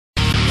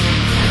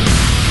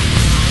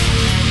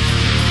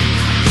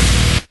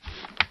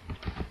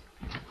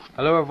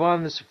Hello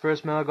everyone, this is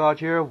First Metal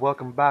God here.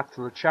 Welcome back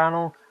to the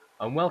channel,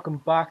 and welcome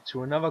back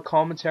to another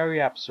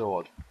commentary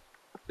episode.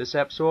 This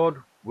episode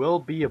will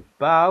be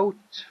about...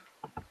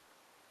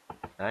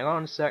 Hang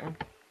on a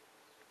second.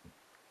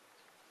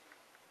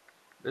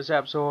 This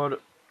episode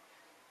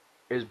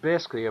is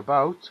basically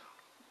about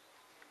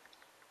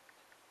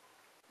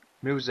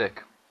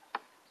music.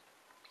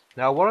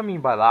 Now what I mean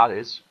by that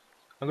is,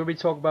 I'm going to be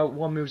talking about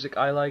what music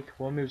I like,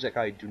 what music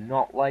I do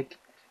not like,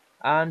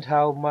 and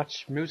how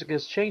much music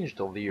has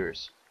changed over the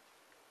years.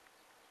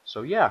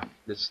 So yeah,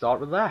 let's start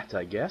with that,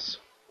 I guess.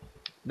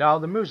 Now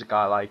the music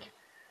I like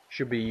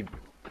should be,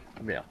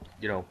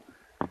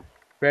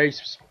 very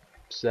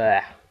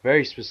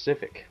very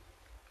specific.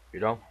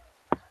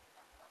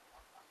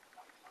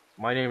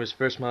 My name is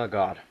First Metal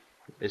God.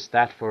 It's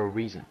that for a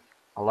reason.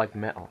 I like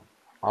metal.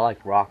 I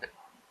like rock,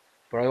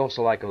 but I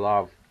also like a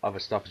lot of other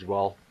stuff as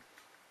well.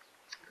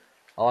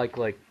 I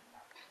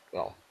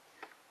well,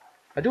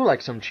 I do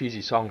like some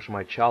cheesy songs from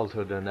my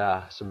childhood and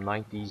some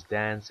 90s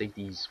dance,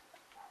 80s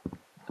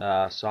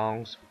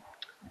songs.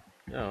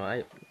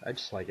 I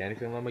just like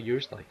anything that my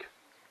ears like.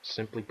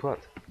 Simply put.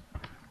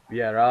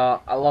 Yeah,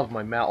 I love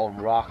my metal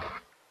and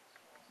rock.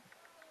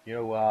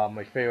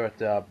 My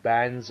favorite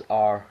bands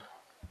are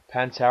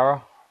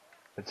Pantera,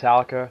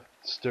 Metallica,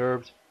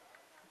 Disturbed,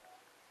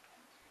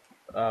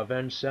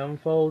 Avenged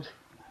Sevenfold,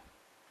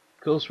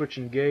 Killswitch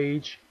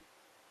Engage,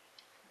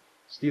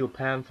 Steel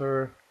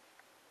Panther,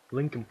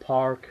 Linkin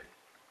Park,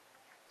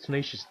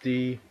 Tenacious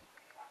D,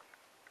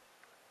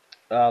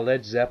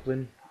 Led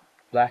Zeppelin,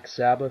 Black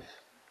Sabbath,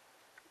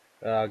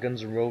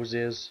 Guns N'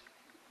 Roses,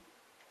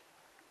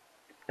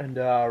 and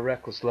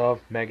Reckless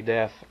Love,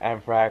 Megadeth,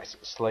 Anthrax,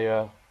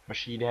 Slayer,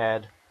 Machine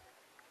Head,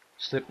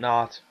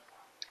 Slipknot,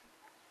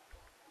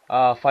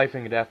 Five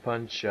Finger Death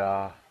Punch,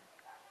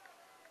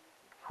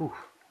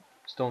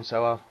 Stone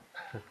Sour,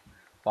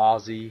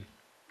 Fozzy,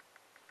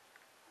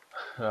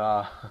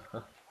 uh,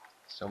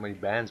 so many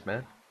bands,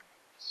 man.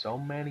 So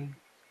many.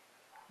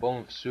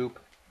 Bone of Soup.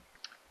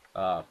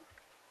 Bullet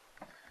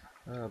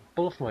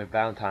for My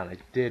Valentine I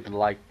did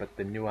like, but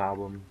the new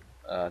album,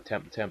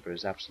 Temper,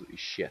 is absolutely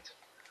shit.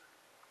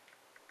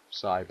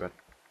 Sorry, but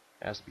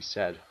it has to be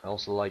said. I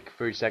also like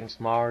 30 Seconds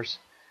to Mars.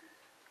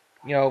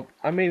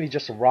 I'm mainly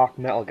just a rock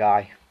metal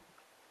guy.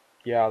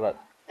 Yeah,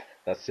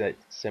 that's it.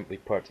 Simply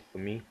put for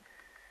me.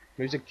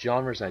 Music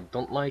genres I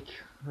don't like.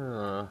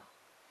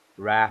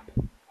 Rap.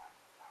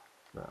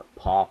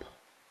 Pop.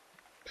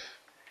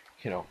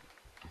 You know,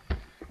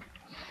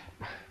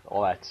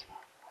 all that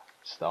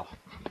stuff,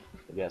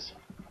 I guess.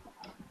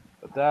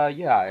 But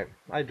yeah,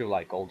 I do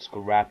like old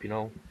school rap,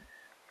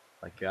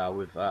 like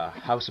with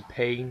House of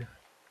Pain,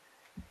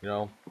 you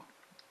know,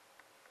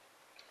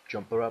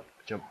 Jump Her Up,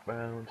 Jump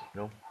Around,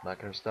 that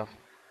kind of stuff.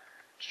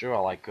 Sure, I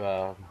like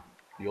the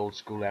old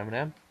school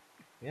Eminem.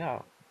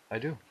 Yeah, I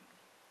do.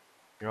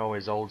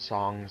 His old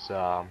songs,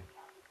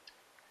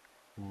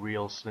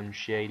 Real Slim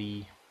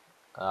Shady,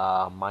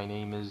 My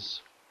Name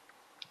Is,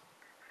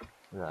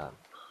 uh,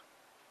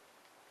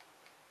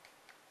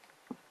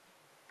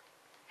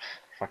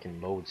 fucking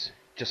loads.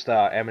 Just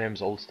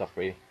Eminem's old stuff,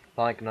 really.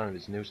 I like none of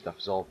his new stuff.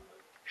 It's all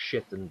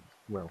shit and,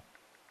 well,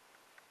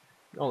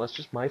 no, that's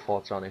just my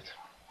thoughts on it.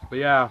 But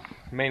yeah,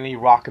 mainly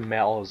rock and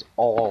metal is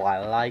all I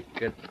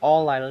like and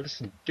all I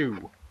listen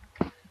to.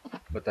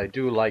 But I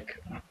do like,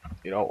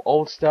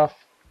 old stuff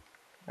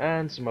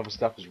and some other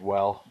stuff as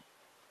well.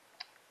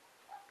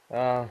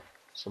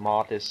 Some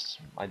artists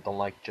I don't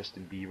like: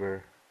 Justin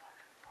Bieber,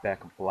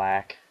 Back of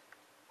Black,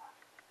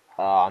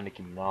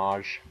 Nicki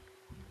Minaj.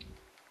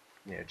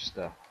 Yeah, just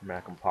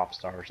American pop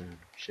stars and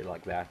shit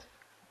like that.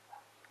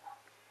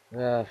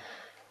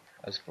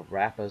 As for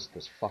rappers,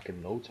 there's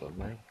fucking loads of them,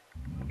 man.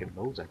 Fucking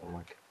loads I don't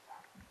like.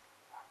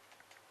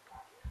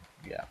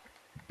 Yeah,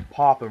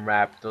 pop and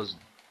rap, those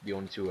the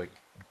only two I,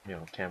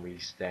 can't really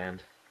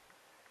stand.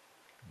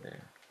 Yeah.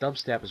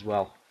 Dubstep as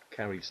well,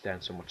 can't really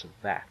stand so much of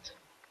that.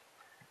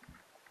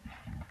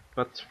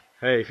 But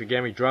hey, if you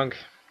get me drunk,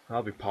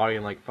 I'll be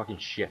partying like fucking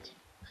shit.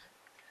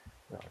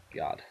 Oh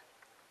god.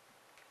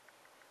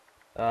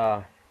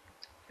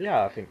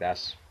 Yeah, I think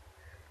that's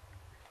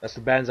the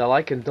bands I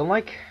like and don't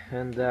like,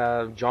 and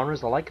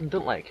genres I like and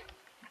don't like.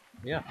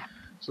 Yeah.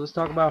 So let's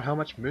talk about how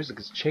much music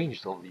has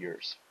changed over the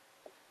years.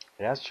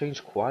 It has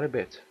changed quite a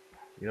bit.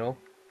 We've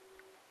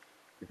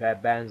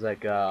had bands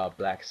like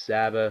Black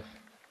Sabbath,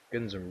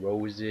 Guns N'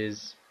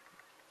 Roses,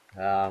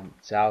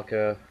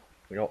 Metallica.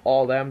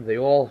 All them. They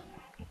all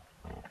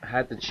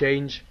had to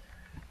change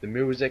the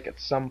music at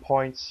some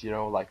points.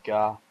 Like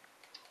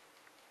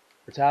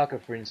Metallica,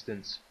 for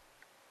instance.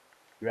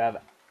 You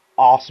have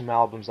awesome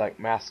albums like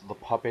Master of the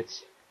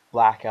Puppets,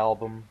 Black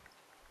Album,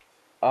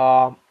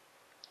 um,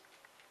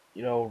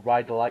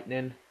 Ride the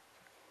Lightning,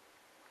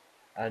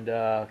 and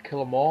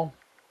Kill 'Em All,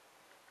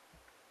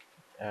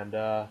 and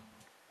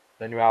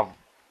then you have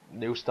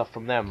new stuff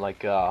from them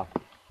like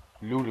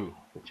Lulu,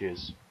 which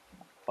is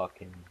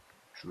fucking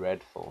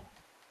dreadful.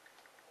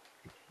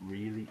 It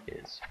really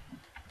is.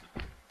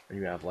 And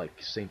you have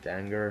like Saint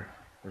Anger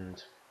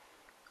and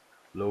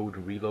Load,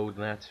 Reload,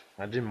 and that.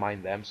 I didn't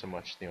mind them so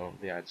much. You know,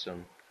 they had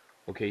some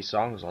okay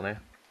songs on it.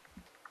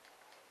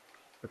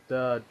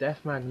 But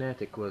Death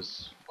Magnetic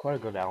was quite a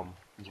good album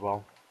as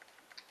well.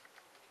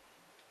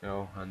 You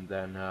know, and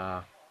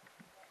then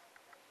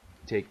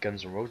take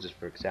Guns N' Roses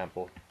for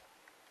example.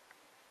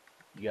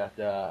 You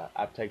got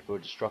Appetite for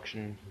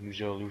Destruction, Use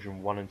Your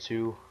Illusion 1 and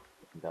 2,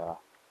 and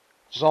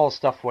just all the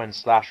stuff when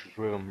Slash was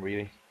with them,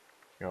 really.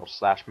 You know,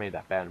 Slash made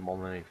that band more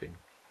than anything.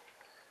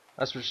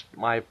 That's just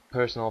my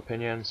personal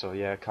opinion, so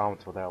yeah,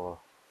 comment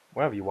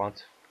whatever you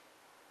want.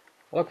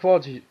 I look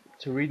forward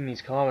to reading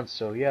these comments,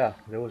 so yeah,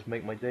 they always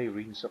make my day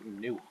reading something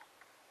new.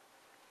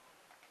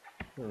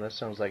 Well, that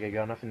sounds like I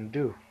got nothing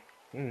to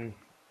do.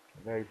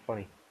 Very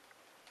funny.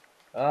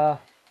 Now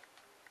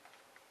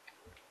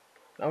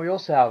we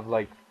also have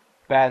like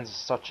bands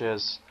such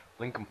as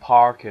Linkin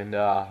Park and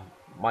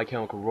My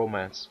Chemical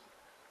Romance.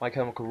 My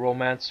Chemical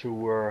Romance, who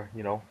were,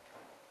 you know,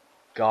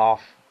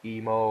 goth,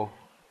 emo,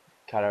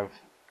 kind of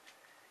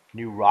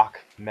new rock,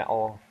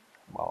 metal.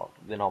 Well,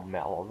 they're not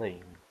metal,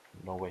 they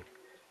no way.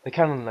 They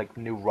kind of like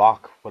new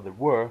rock, what they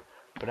were,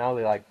 but now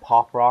they like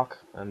pop rock.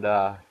 And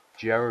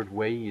Jared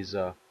Way is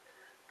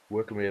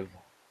working with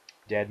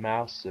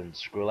Deadmau5 and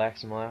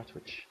Skrillex and all that,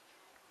 which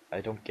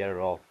I don't get at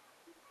all.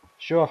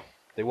 Sure,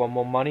 they want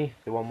more money,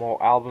 they want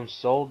more albums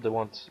sold, they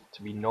want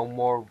to be known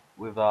more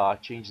with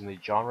changing the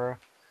genre.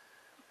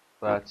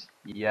 But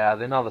yeah,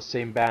 they're not the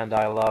same band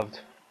I loved.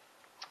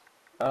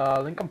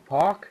 Linkin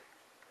Park,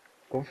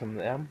 going from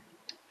them,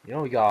 you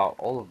know, we got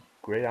all the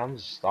great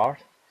albums to start.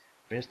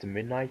 Mr.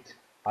 Midnight,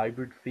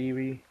 Hybrid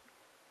Theory,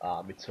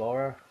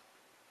 Meteora,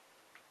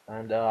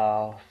 and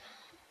I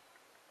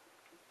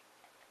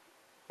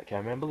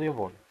can't remember the other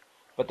one.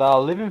 But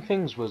Living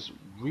Things was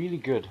really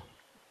good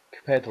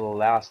compared to the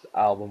last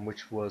album,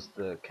 which was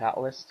the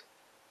Catalyst.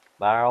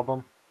 That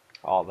album,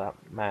 oh that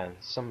man,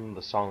 some of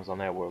the songs on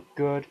there were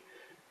good.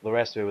 The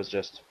rest of it was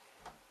just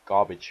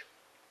garbage.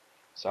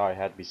 Sorry, it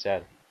had to be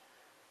said.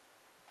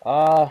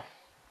 Yeah.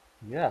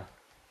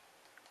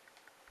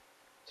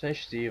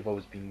 Tenacious D have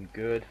always been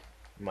good,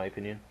 in my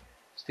opinion.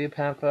 Steel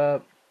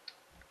Panther,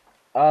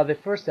 their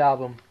first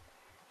album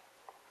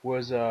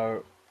was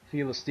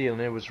Feel the Steel,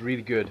 and it was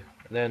really good.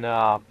 And then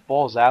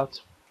Balls Out,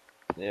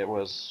 it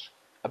was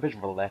a bit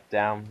of a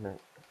letdown,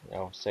 you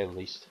know, say the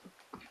least.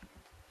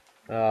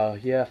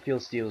 Yeah, Feel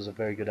the Steel is a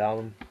very good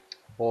album.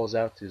 Balls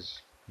Out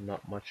is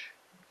not much.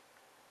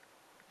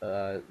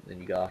 Then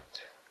you got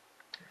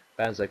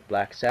bands like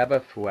Black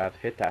Sabbath, who have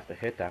hit after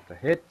hit after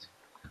hit.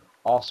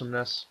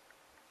 Awesomeness,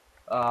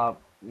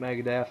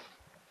 Megadeth,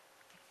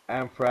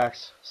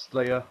 Anthrax,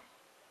 Slayer.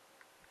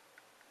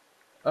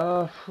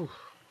 Phew.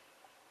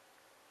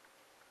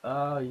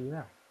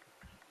 Yeah.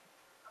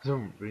 I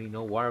don't really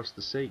know what else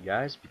to say,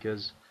 guys,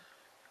 because,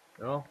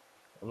 you know,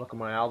 I'm looking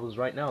at my albums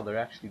right now. They're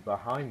actually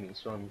behind me,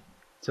 so I'm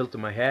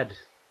tilting my head,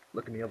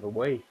 looking the other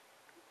way,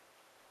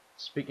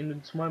 speaking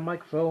into my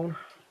microphone.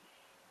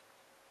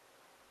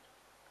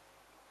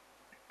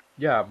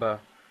 Yeah, but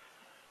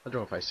I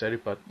don't know if I said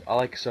it, but I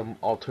like some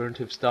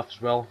alternative stuff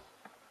as well.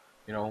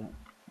 You know,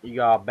 you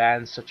got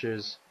bands such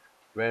as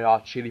Red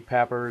Hot Chili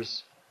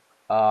Peppers,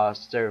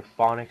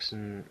 Stereophonics,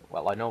 and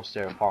well, I know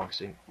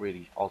Stereophonics ain't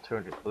really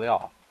alternative, but they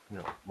are, you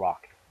know,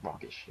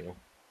 rockish. You know,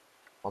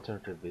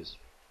 alternative is,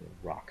 you know,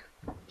 rock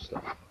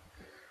stuff.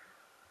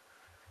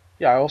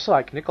 Yeah, I also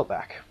like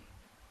Nickelback.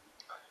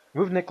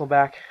 With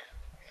Nickelback,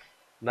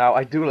 now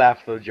I do laugh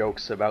at the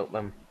jokes about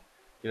them.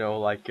 You know,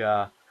 like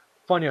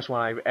funniest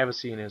one I've ever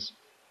seen is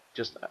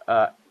just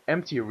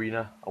empty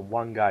arena of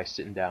one guy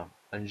sitting down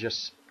and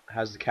just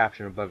has the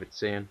caption above it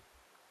saying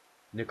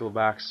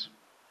Nickelback's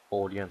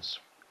audience.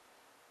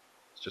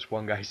 It's just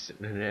one guy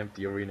sitting in an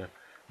empty arena.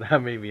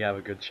 That made me have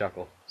a good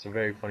chuckle. It's a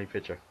very funny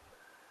picture.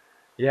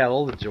 Yeah,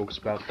 all the jokes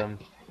about them.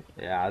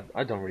 Yeah,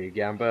 I don't really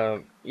get them,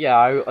 but yeah,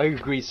 I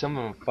agree. Some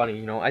of them are funny.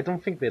 You know, I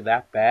don't think they're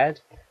that bad.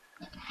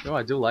 You know,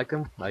 I do like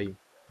them. I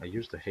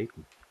used to hate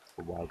them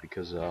for a while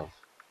because of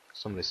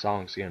some of the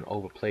songs getting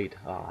overplayed.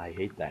 I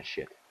hate that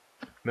shit.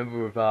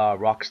 Remember with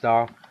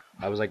Rockstar,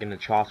 I was like in the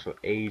charts for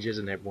ages,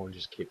 and everyone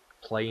just kept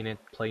playing it,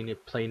 playing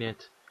it, playing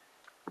it.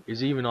 It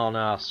was even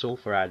on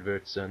sulfur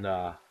adverts and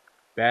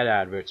bad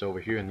adverts over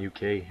here in the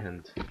UK,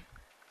 and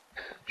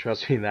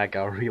trust me, that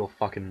got real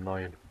fucking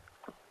annoying.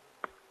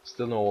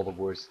 Still know all the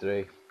words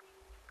today.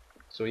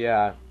 So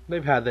yeah,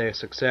 they've had their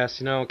success,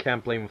 you know,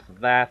 can't blame them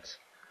for that.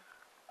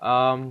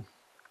 I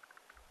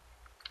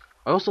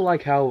also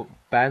like how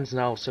bands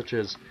now such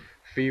as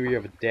Theory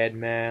of a Dead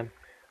Man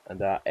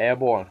and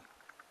Airborne,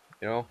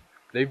 you know,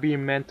 they've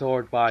been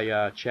mentored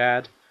by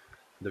Chad,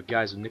 the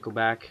guys of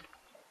Nickelback.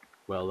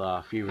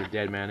 Well, Theory of a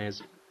Dead Man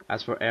is.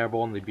 As for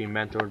Airborne, they've been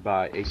mentored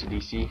by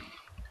AC/DC. You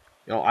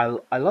know,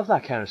 I love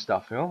that kind of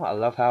stuff. You know, I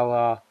love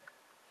how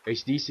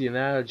AC/DC and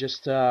that are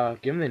just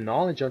giving their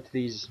knowledge onto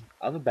these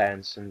other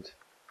bands and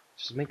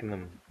just making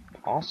them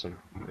awesome.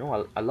 You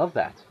know, I love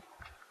that.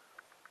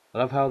 I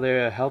love how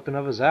they're helping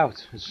others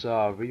out. It's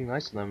really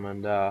nice of them.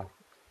 And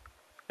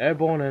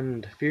Airborne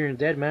and Fear and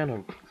Dead Man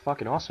are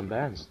fucking awesome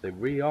bands. They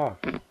really are.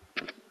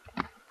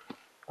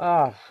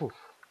 Phew.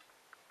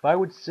 if I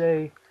would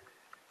say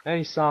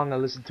any song I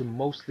listen to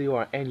mostly,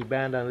 or any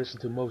band I listen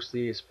to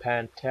mostly, is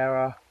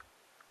Pantera.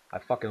 I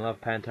fucking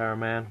love Pantera,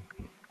 man.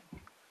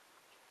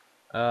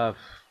 Uh,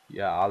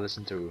 yeah, I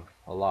listen to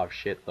a lot of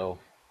shit though.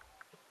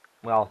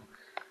 Well,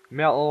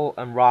 metal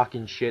and rock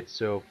and shit.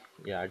 So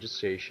yeah, I just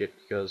say shit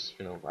because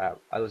you know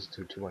I listen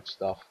to too much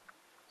stuff.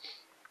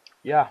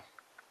 Yeah.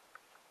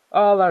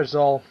 That's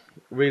all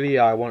really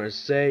I wanted to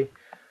say.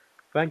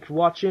 Thanks for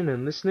watching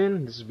and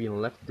listening. This has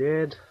been Left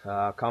Dead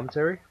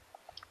commentary.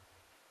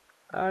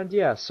 And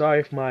yeah, sorry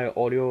if my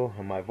audio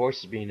and my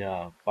voice has been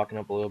fucking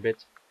up a little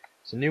bit.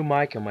 It's a new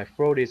mic and my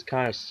throat is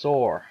kind of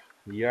sore.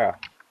 Yeah.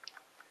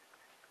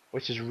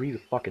 Which is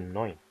really fucking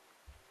annoying.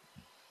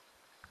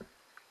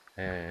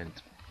 And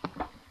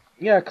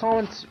yeah,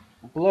 comment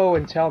below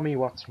and tell me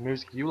what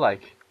music you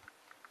like.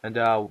 And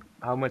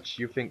how much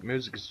you think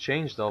music has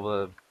changed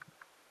over the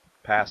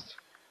past,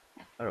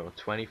 I don't know,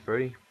 20,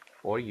 30,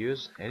 40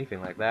 years,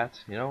 anything like that,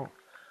 you know.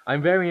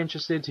 I'm very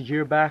interested to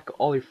hear back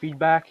all your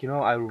feedback, you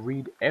know. I will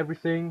read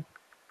everything.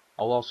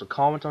 I'll also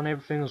comment on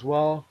everything as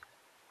well.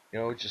 You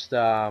know, just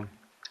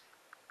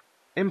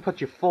input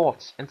your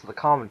thoughts into the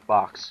comment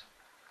box,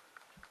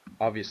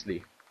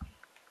 obviously.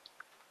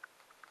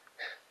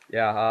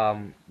 Yeah,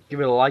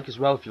 give it a like as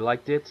well if you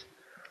liked it.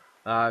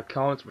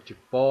 Comment what you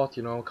thought,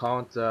 you know,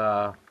 comment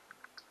your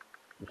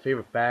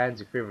favorite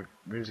bands, your favorite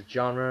music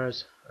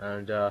genres,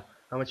 and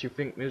how much you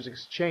think music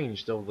has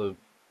changed over the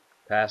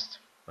past,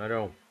 I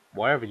don't know,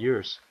 whatever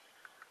years.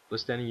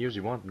 List any years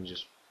you want and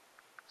just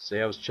say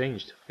how it's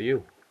changed for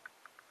you.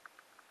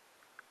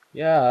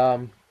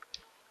 Yeah,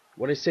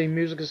 would I say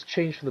music has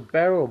changed for the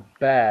better or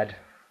bad?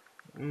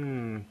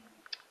 That's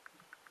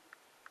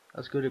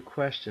a good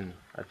question.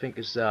 I think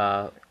it's in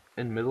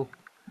the middle.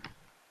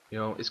 You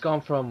know, it's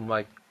gone from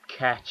like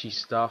catchy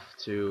stuff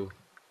to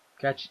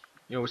catchy.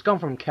 You know, it's gone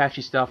from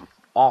catchy stuff,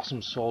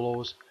 awesome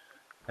solos,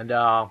 and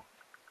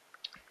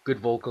good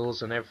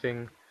vocals and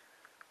everything,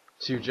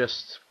 to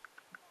just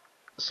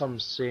some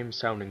same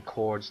sounding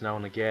chords now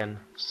and again,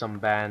 some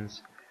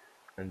bands,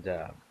 and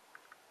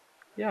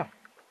yeah,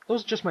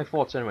 those are just my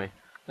thoughts anyway.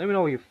 Let me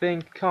know what you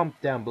think, comment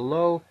down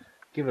below,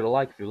 give it a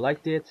like if you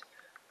liked it,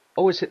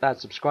 always hit that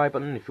subscribe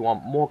button if you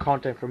want more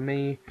content from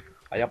me.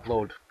 I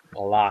upload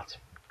a lot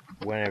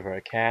whenever I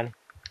can,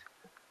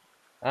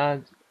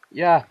 and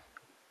yeah,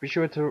 be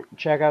sure to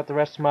check out the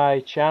rest of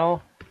my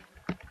channel,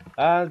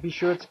 and be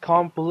sure to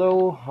comment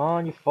below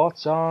on your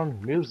thoughts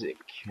on music.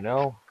 You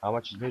know, how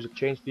much has music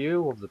changed for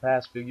you over the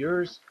past few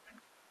years?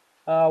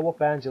 What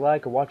bands you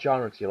like or what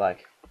genres you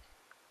like.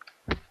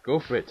 Go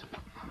for it.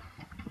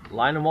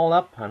 Line them all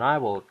up and I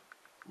will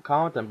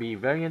comment and be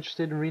very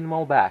interested in reading them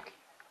all back.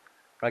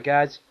 Right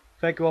guys,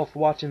 thank you all for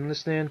watching and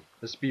listening.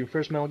 This has been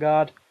First Metal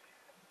God,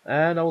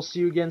 and I will see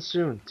you again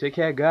soon. Take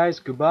care guys,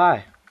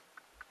 goodbye.